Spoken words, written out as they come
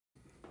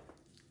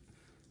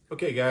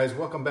Okay guys,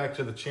 welcome back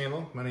to the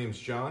channel. My name's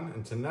John,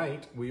 and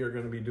tonight we are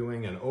going to be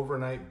doing an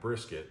overnight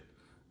brisket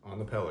on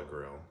the pellet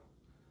grill.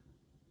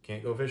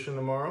 Can't go fishing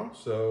tomorrow,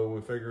 so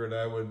we figured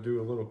I would do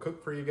a little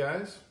cook for you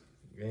guys,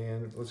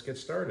 and let's get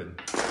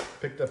started.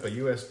 Picked up a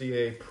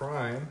USDA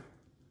Prime.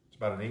 It's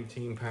about an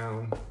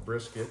 18-pound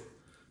brisket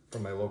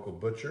from my local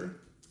butcher.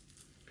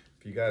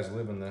 If you guys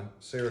live in the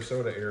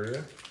Sarasota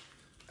area,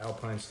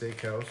 Alpine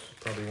Steakhouse,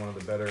 probably one of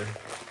the better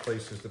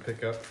places to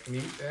pick up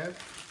meat at.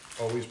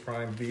 Always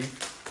prime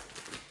beef.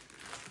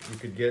 You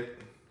could get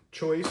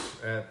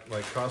choice at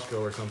like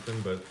Costco or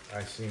something, but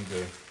I seem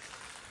to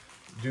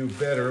do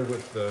better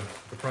with the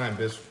prime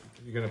biscuit.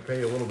 You're gonna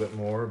pay a little bit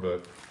more,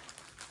 but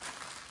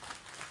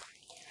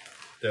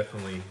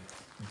definitely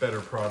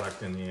better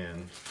product in the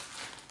end.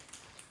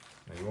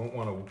 Now you won't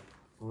want to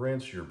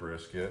rinse your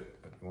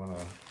brisket, but you want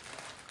to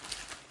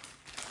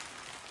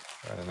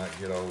try to not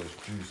get all this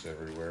juice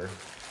everywhere.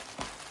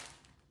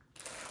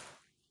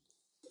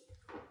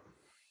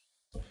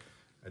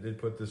 I did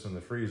put this in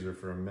the freezer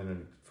for a minute,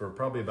 for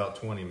probably about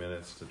 20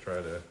 minutes to try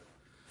to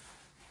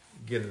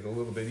get it a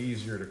little bit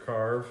easier to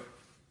carve.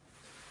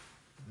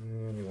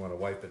 And you want to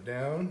wipe it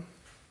down,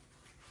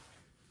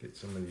 get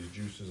some of these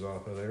juices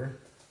off of there.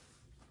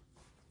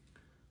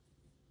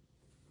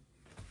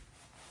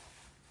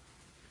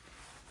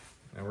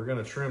 Now we're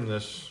going to trim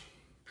this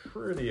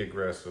pretty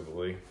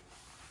aggressively.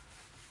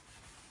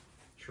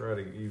 Try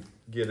to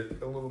get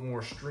it a little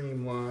more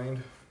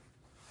streamlined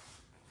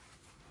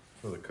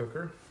for the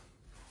cooker.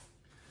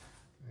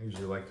 I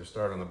usually like to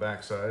start on the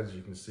back sides.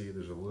 You can see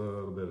there's a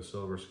little bit of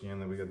silver skin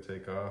that we got to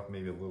take off,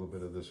 maybe a little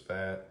bit of this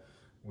fat.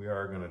 We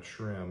are going to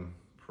trim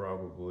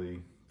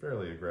probably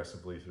fairly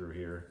aggressively through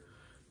here.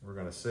 We're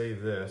going to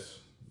save this,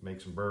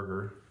 make some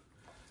burger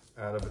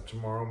out of it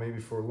tomorrow, maybe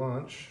for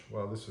lunch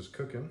while this is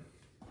cooking.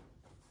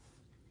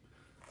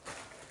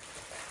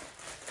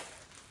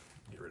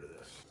 Get rid of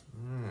this.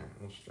 All right,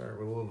 we'll start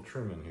with a little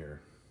trimming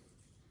here.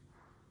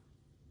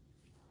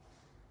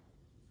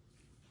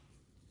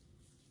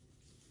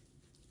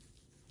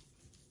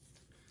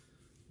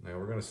 Now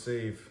we're going to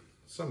save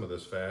some of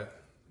this fat.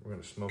 We're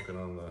going to smoke it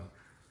on the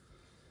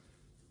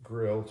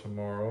grill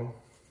tomorrow.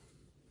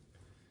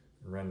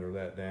 Render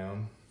that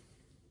down.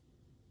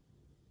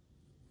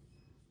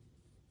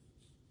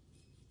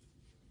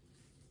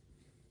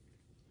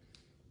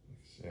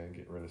 See, I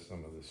get rid of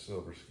some of this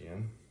silver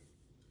skin.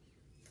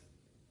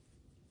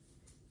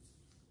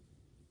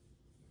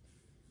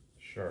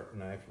 Sharp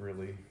knife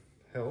really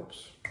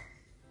helps.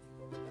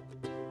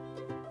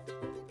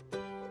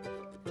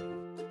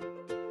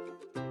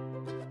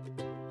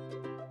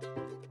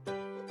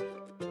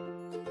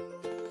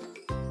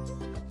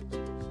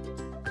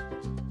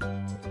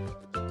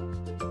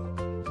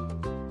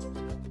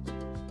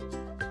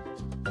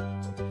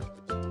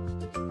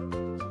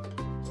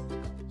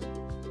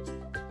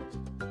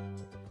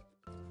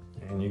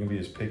 And you can be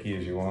as picky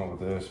as you want with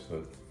this,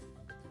 but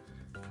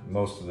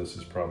most of this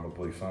is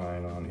probably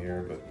fine on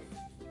here, but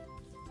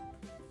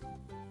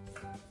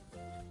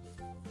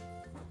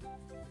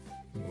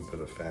a little bit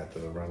of fat to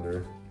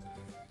render.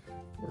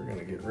 We're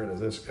gonna get rid of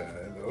this guy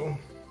though.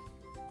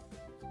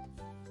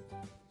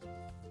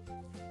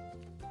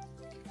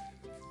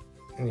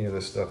 Any of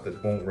this stuff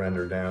that won't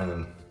render down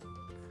and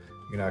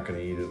you're not gonna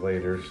eat it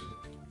later,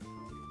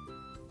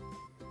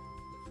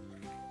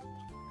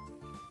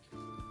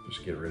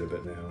 just get rid of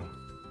it now.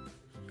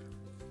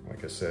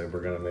 Like I said,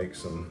 we're gonna make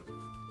some,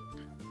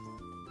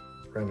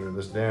 render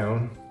this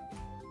down.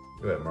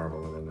 Look at that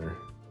marbling in there.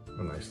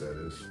 How nice that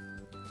is.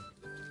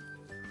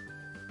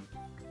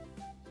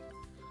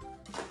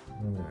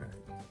 All right.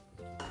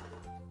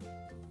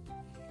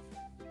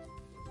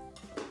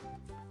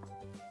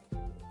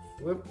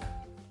 Flip.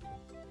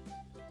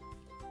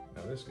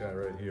 Now this guy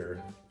right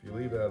here, if you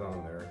leave that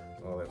on there,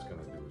 all that's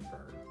gonna do is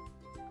burn.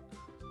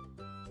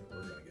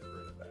 We're gonna get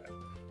rid of that.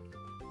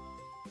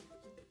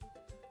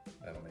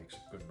 That'll make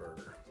some good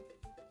burger.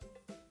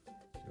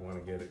 You want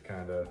to get it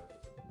kind of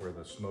where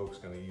the smoke's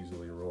going to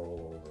easily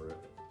roll over it.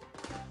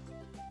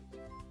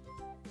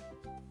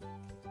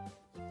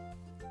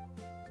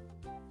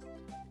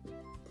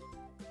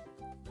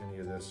 Any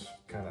of this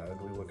kind of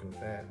ugly looking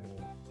fat,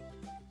 we'll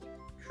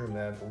trim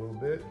that a little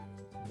bit.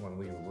 You want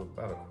to leave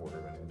about a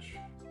 1/4 inch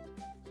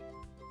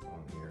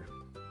on here.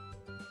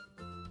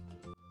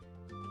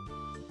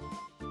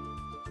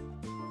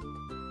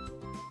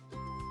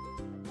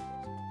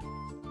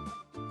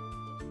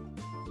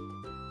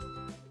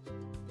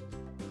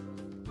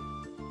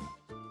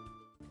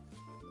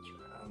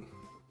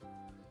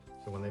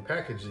 So when they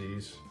package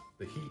these,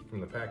 the heat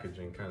from the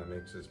packaging kind of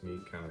makes this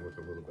meat kind of look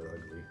a little bit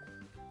ugly.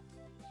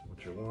 So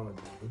what you want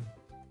to do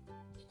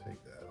is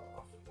take that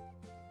off.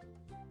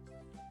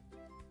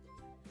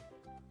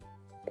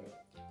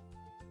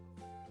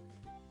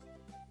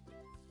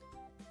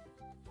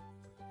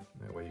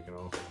 That way you can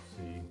also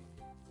see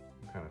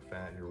what kind of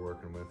fat you're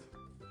working with.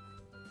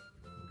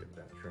 Get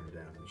that trimmed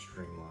down and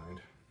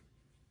streamlined.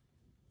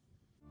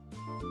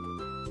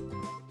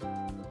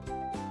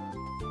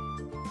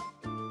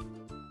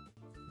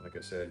 Like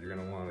I said, you're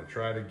going to want to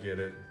try to get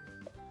it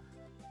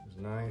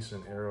nice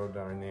and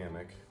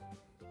aerodynamic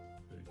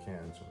as you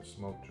can, so the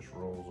smoke just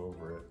rolls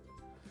over it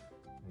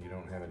and you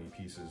don't have any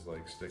pieces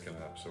like sticking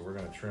up. So we're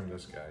gonna trim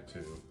this guy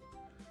too,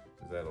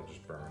 because that'll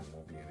just burn and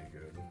won't be any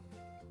good.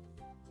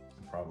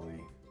 Probably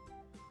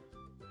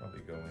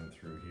go in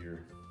through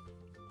here,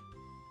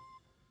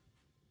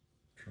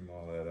 trim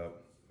all that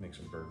up, make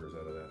some burgers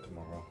out of that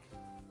tomorrow.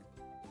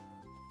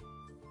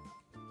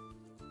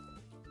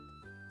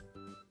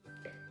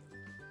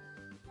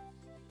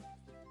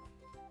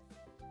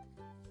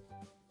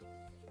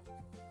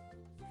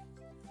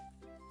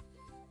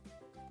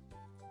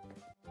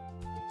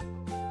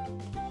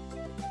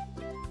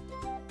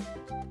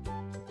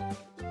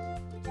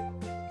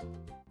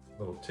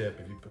 Little tip,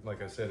 if you put,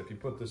 like I said, if you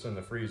put this in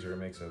the freezer, it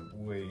makes it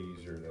way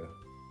easier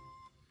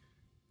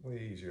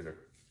to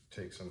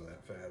take some of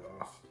that fat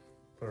off.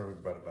 Put it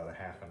about a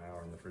half an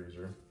hour in the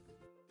freezer.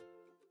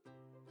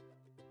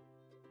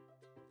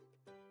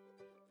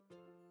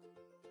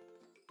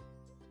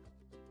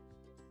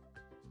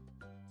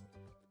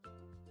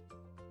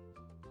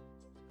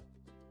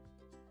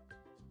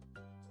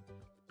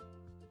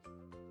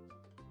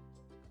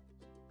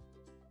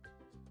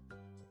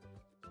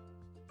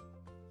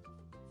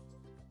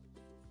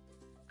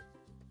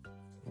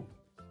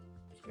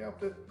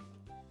 Scalped it.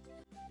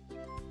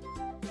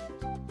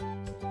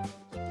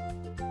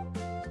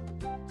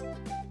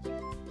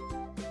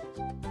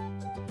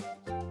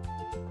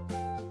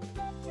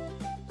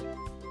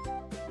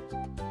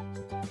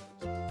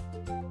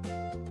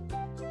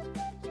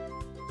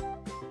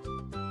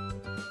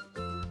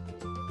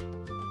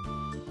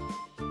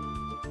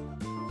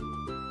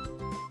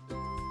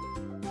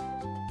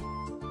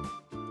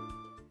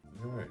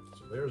 Alright,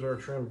 so there's our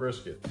trim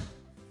brisket.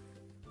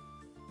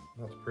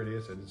 Not the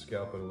prettiest, I did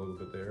scalp it a little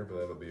bit there, but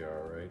that'll be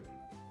alright.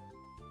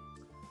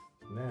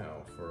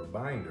 Now, for a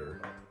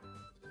binder,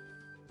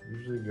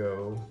 usually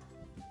go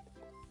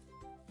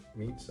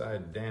meat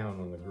side down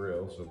on the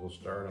grill, so we'll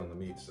start on the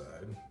meat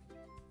side.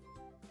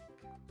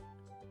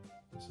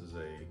 This is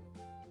a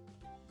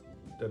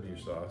W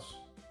sauce,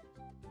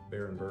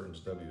 Baron Burton's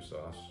W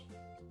sauce.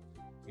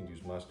 You can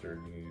use mustard,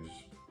 you can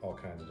use all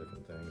kinds of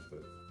different things,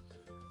 but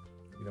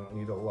you don't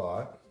need a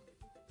lot.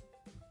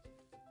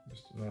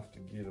 Just enough to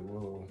get a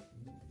little,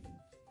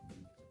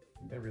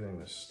 everything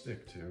to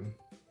stick to.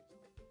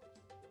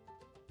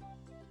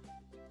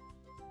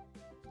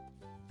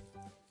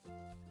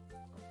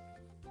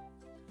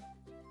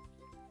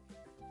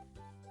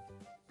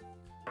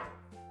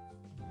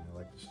 I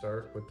like to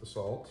start with the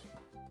salt.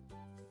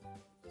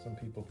 Some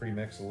people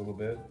pre-mix a little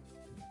bit.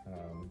 That's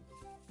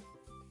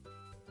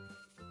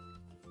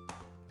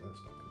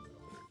not coming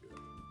out very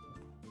good.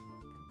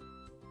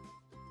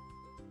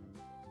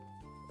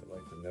 I'd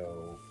like to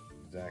know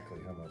exactly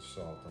how much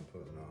salt I'm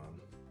putting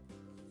on.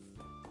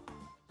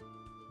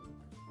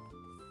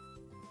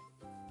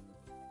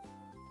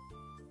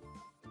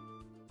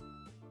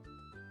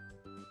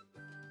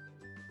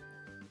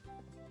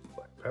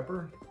 Black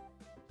pepper.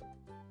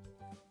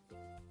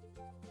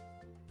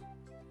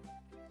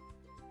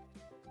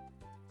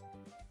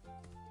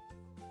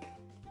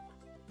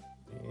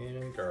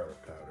 And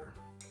garlic powder.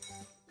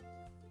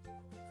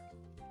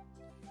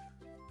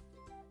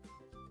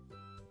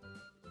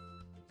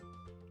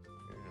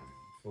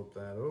 Flip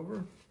that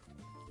over.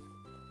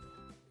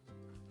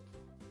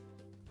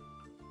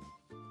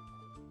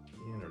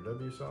 And our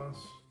W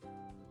sauce.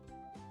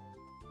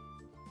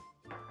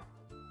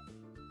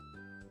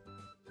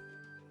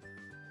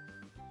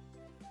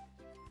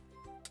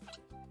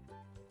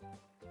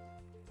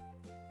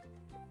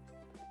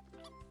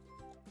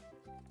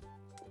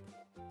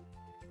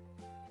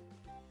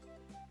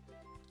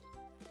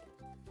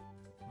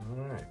 All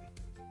right,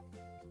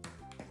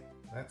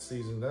 that's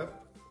seasoned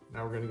up.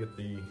 Now we're gonna get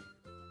the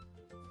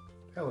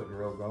pellet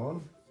grill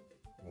going.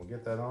 We'll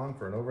get that on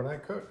for an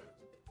overnight cook.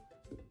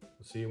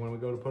 We'll see you when we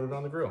go to put it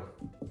on the grill.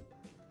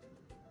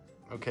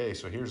 Okay,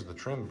 so here's the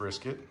trim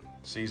brisket,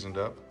 seasoned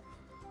up,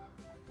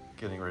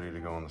 getting ready to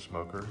go on the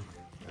smoker.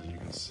 As you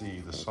can see,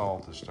 the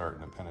salt is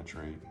starting to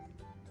penetrate.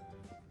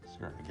 It's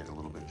starting to get a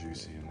little bit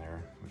juicy in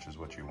there, which is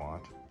what you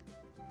want.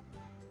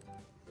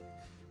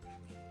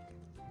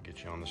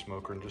 Get you on the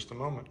smoker in just a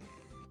moment.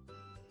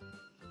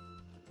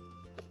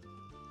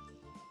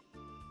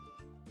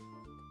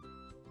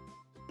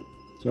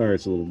 Sorry,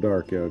 it's a little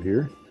dark out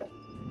here.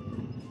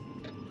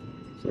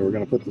 So we're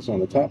going to put this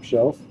on the top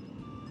shelf.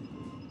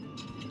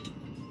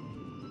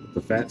 Put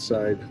the fat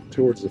side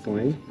towards the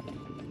flame.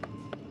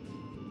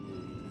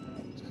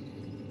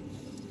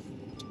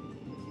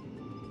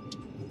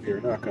 We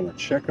are not going to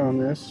check on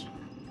this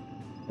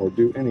or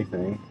do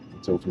anything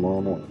until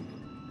tomorrow morning.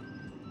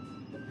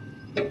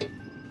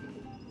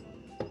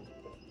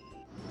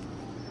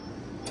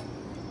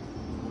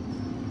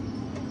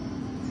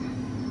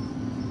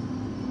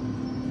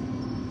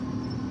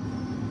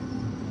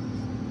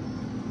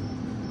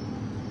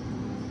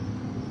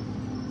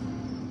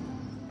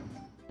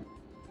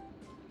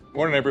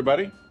 Morning,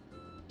 everybody.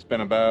 It's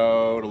been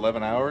about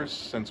 11 hours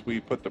since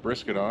we put the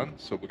brisket on,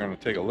 so we're going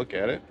to take a look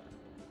at it.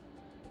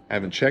 I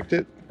haven't checked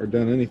it or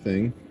done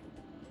anything.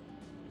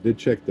 Did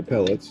check the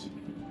pellets.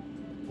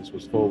 This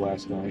was full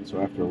last night,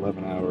 so after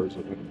 11 hours,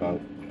 it went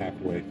about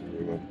halfway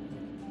through them.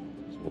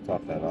 So we'll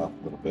top that off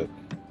a little bit.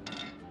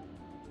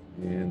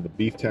 And the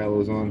beef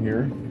tallow is on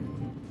here.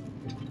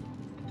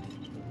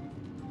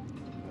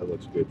 That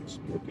looks good and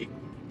smoky.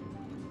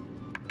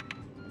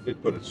 I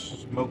did put a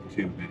smoke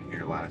tube in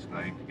here last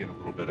night to get a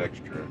little bit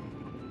extra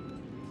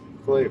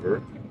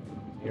flavor.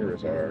 Here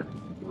is our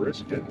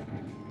brisket. A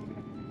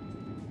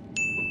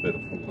little bit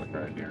of cooling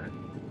right here.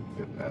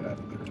 Get that out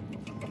of there.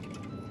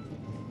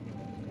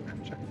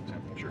 Check the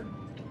temperature.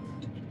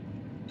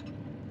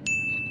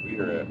 We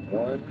are at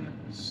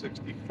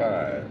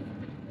 165.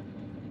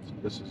 So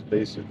this is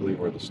basically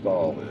where the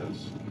stall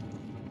is.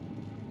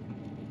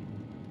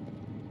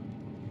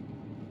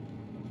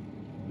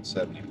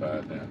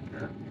 175 down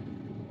here.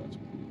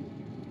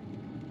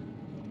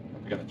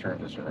 I'm going to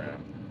turn this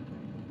around.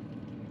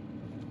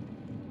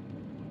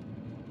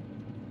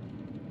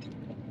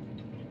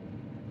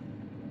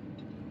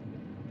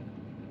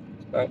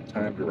 It's about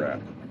time to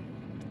wrap.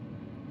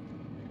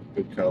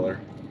 Good color.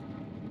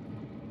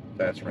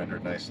 That's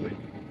rendered nicely.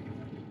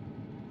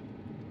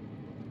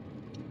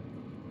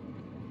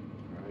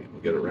 All right,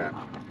 we'll get it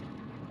wrapped.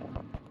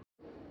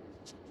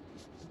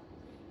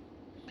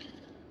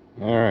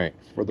 All right,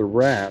 for the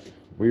wrap,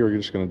 we are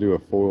just going to do a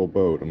foil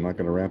boat. I'm not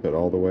going to wrap it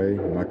all the way.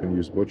 I'm not going to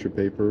use butcher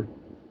paper.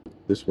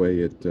 This way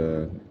it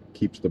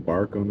keeps the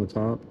bark on the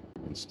top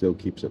and still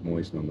keeps it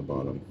moist on the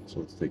bottom. So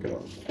let's take it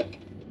off.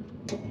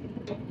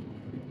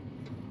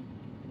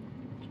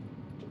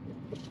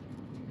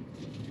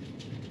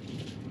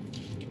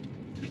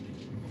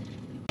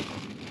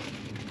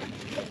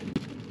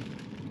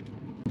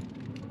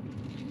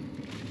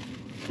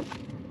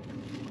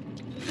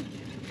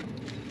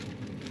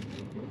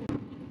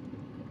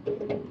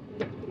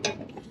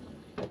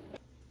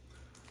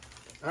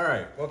 All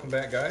right, welcome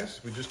back, guys.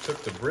 We just took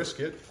the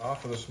brisket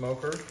off of the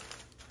smoker.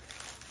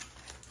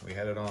 We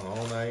had it on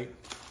all night,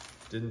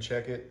 didn't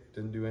check it,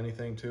 didn't do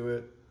anything to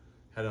it.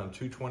 Had it on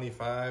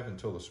 225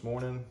 until this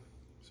morning,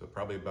 so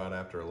probably about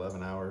after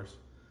 11 hours.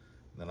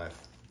 And then I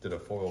did a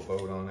foil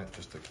boat on it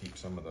just to keep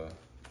some of the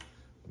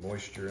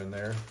moisture in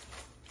there.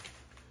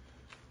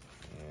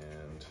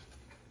 And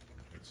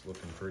it's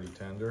looking pretty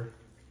tender.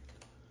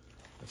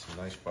 That's some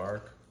nice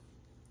bark.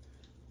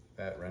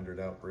 Fat rendered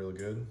out real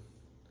good.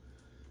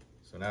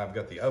 So now I've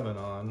got the oven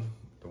on,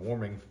 the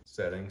warming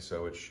setting,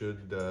 so it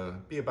should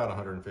be about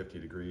 150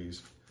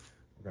 degrees.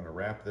 We're gonna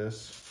wrap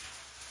this,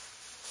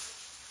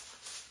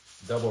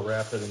 double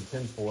wrap it in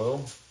tin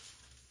foil.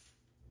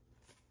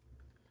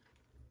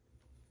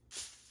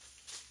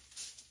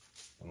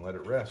 And let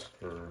it rest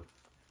for,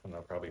 I don't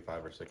know, probably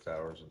 5 or 6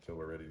 hours until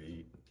we're ready to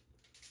eat.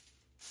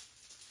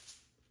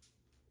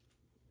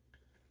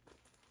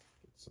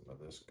 Get some of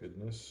this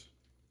goodness.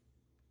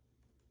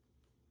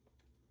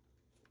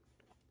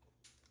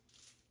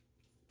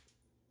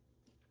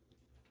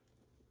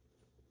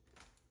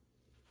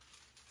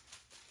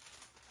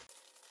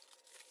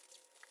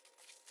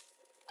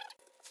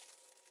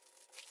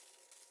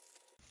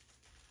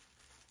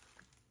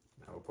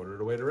 Now we'll put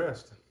it away to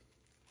rest.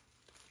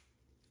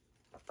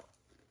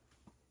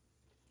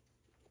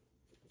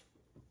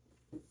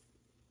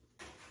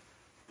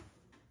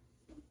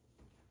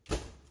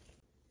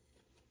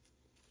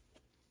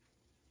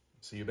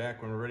 See you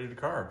back when we're ready to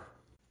carve.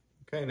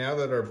 Okay, now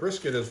that our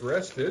brisket is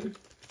rested,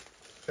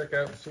 check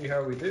out and see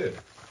how we did.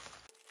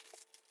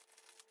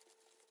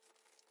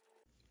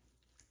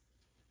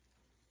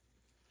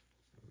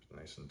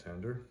 Nice and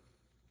tender.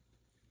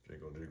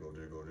 Jiggle, jiggle,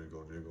 jiggle,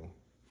 jiggle, jiggle.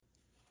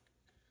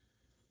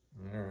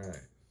 All right.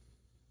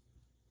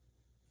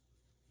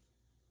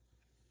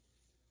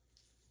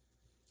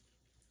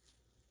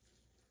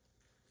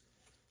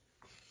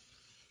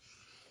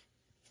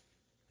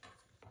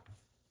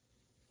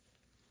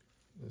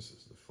 This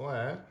is the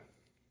flat.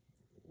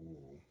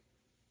 Ooh,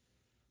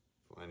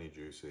 plenty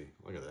juicy.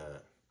 Look at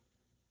that.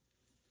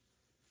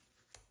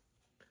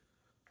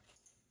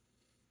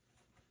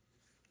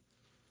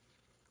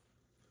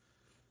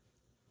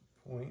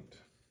 Point.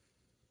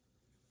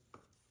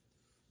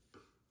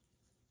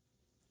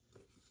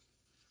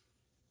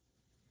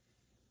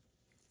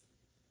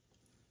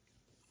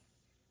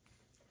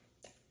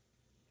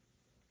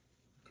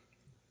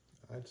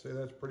 I'd say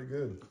that's pretty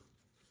good.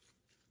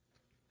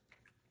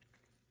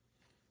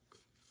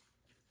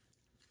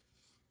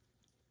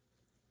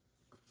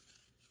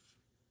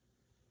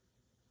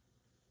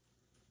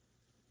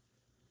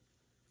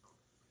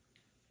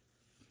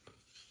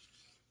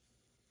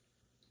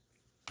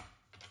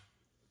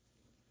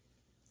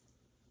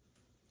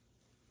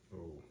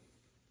 Oh,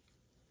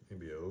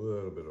 maybe a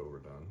little bit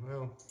overdone.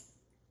 Well,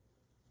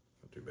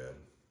 not too bad.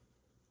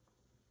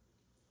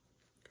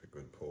 Got a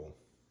good pull.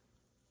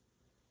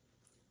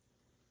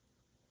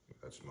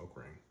 That smoke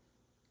ring.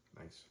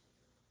 Nice.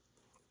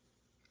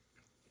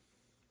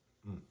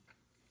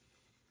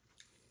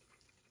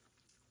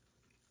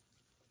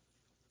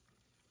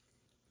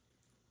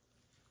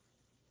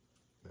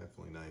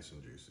 Definitely nice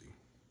and juicy.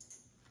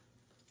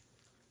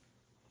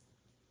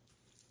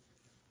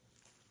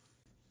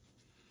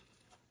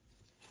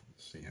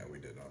 See how we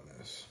did on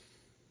this.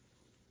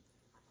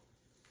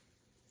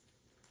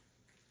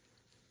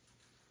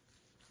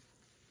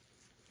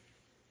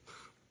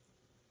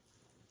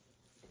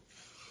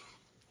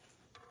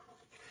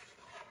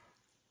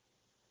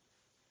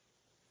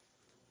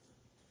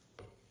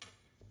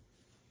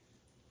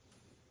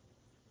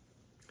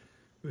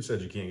 Who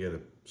said you can't get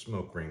a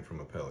smoke ring from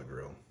a pellet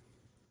grill?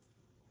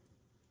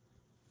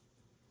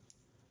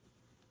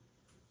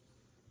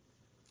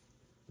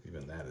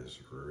 Even that is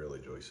really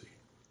juicy.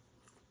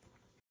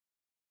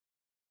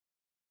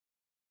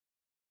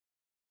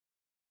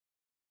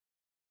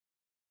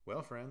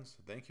 Well, friends,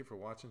 thank you for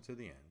watching to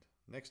the end.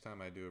 Next time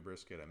I do a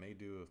brisket, I may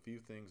do a few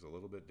things a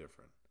little bit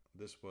different.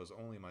 This was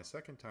only my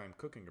second time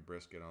cooking a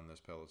brisket on this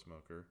pellet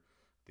smoker.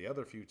 The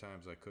other few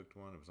times I cooked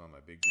one, it was on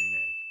my big green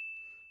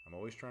egg. I'm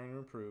always trying to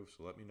improve,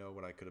 so let me know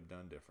what I could have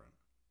done different.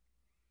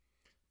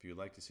 If you'd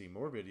like to see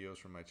more videos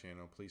from my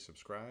channel, please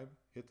subscribe,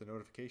 hit the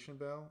notification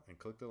bell, and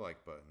click the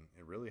like button.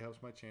 It really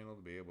helps my channel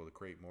to be able to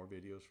create more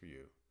videos for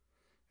you.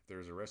 If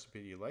there's a recipe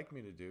you'd like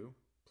me to do,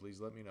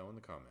 please let me know in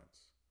the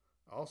comments.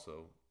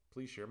 Also,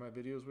 please share my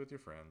videos with your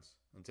friends.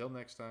 Until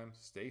next time,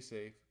 stay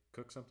safe,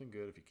 cook something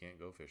good if you can't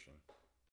go fishing.